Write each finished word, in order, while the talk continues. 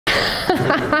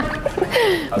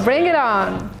Bring it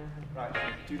on. Right,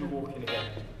 do the walking again.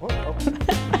 What?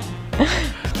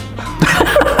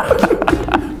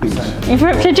 You've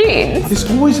ripped your jeans? This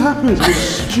always happens, it's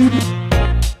stupid.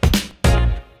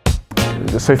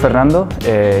 Soy Fernando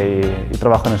y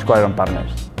trabajo en Squire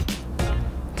Partners.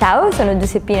 Ciao, sono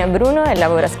Giuseppina Bruno e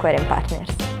lavoro a Squire Partners.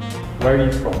 Where are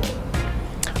you from?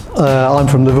 I'm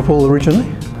from Liverpool originally.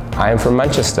 I am from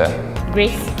Manchester.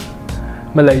 Greece.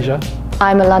 Malaysia.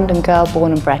 I'm a London girl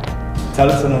born and bred. Tell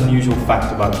us an unusual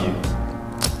fact about you.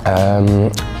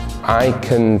 I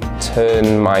can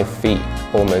turn my feet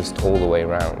almost all the way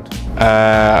around.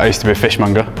 I used to be a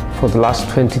fishmonger. For the last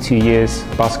 22 years,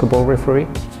 basketball referee.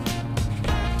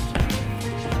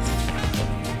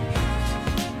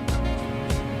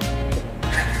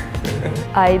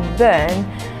 I burned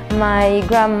my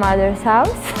grandmother's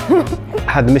house.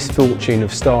 Had the misfortune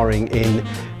of starring in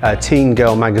teen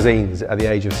girl magazines at the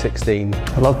age of 16.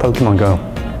 I love Pokemon Go.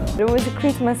 There was a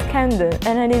Christmas candle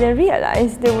and I didn't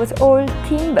realize there was all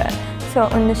timber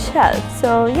on the shelf.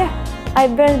 So yeah, I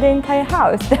burned the entire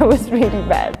house. That was really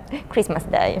bad. Christmas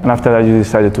Day. And after that you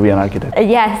decided to be an architect?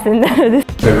 Yes. And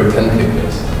Favorite pen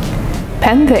thickness?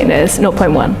 Pen thickness,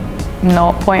 0.1.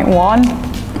 0.1?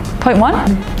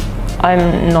 0.1?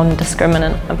 I'm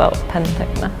non-discriminant about pen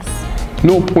thickness.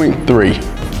 0.3.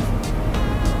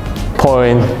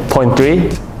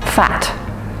 0.3? Fat.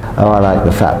 Oh, I like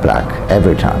the fat black,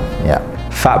 every time, yeah.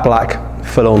 Fat black,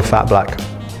 full-on fat black.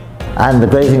 And the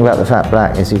great thing about the fat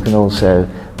black is you can also,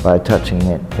 by touching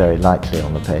it very lightly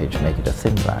on the page, make it a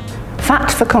thin black.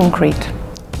 Fat for concrete.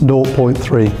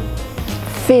 0.3.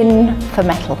 Thin for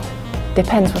metal.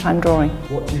 Depends what I'm drawing.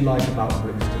 What do you like about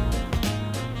Brixton?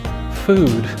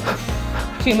 Food.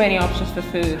 Too many options for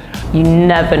food. You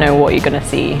never know what you're going to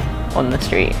see on the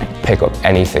street. Pick up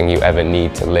anything you ever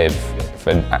need to live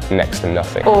for next to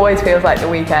nothing. Always feels like the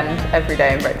weekend every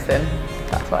day in Brixton.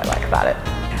 That's what I like about it.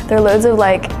 There are loads of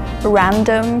like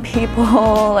random people,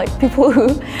 like people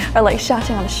who are like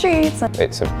shouting on the streets.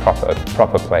 It's a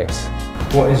proper place.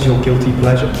 What is your guilty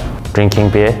pleasure? Drinking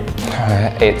beer.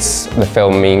 It's the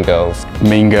film Mean Girls.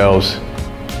 Mean Girls.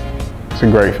 It's a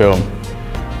great film.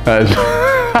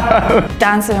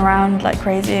 Dancing around like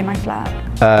crazy in my flat.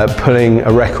 Pulling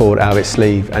a record out of its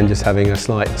sleeve and just having a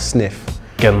slight sniff.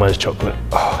 Genmai's chocolate.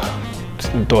 Oh,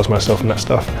 just endorse myself in that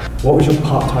stuff. What was your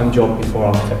part-time job before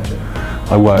architecture?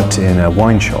 I worked in a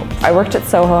wine shop. I worked at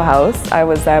Soho House. I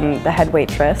was the head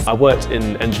waitress. I worked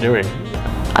in engineering.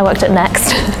 I worked at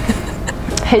Next.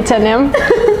 H&M.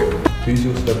 Who's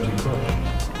your celebrity crush?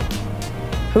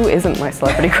 Who isn't my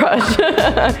celebrity crush?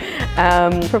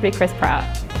 Probably Chris Pratt.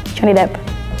 Johnny Depp.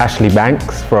 Ashley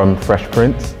Banks from Fresh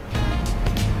Prince.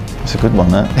 It's a good one,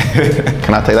 that.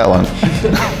 Can I take that one?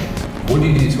 What do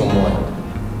you do to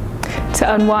unwind?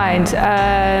 To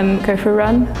unwind, go for a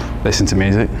run. Listen to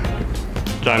music.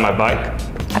 Drive my bike.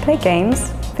 I play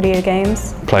games, video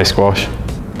games. Play squash.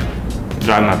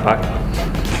 Drive my bike.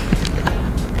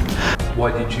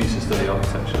 Why did you choose to study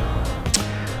architecture?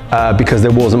 Because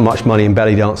there wasn't much money in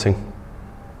belly dancing.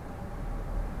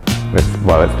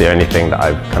 Well, it's the only thing that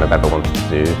I've kind of ever wanted to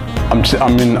do.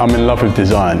 I'm in love with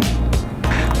design.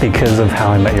 Because of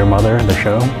How I Met Your Mother, the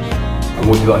show. And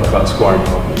what do you like about Squire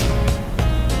Partners?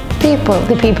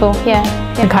 The people, yeah.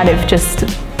 And kind of just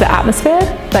the atmosphere,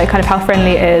 like kind of how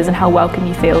friendly it is and how welcome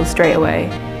you feel straight away.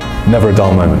 Never a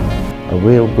dull moment. A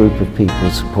real group of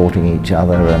people supporting each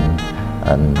other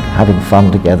and having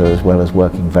fun together as well as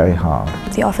working very hard.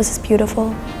 The office is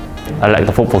beautiful. I like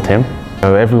the football team.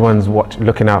 Everyone's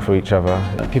looking out for each other.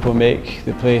 People make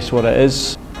the place what it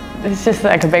is. It's just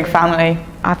like a big family.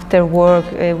 After work,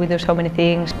 we do so many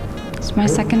things. It's my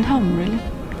second home, really.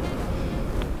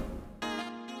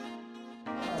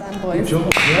 Good job.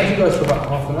 We had you guys for about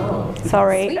half an hour.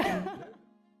 Sorry.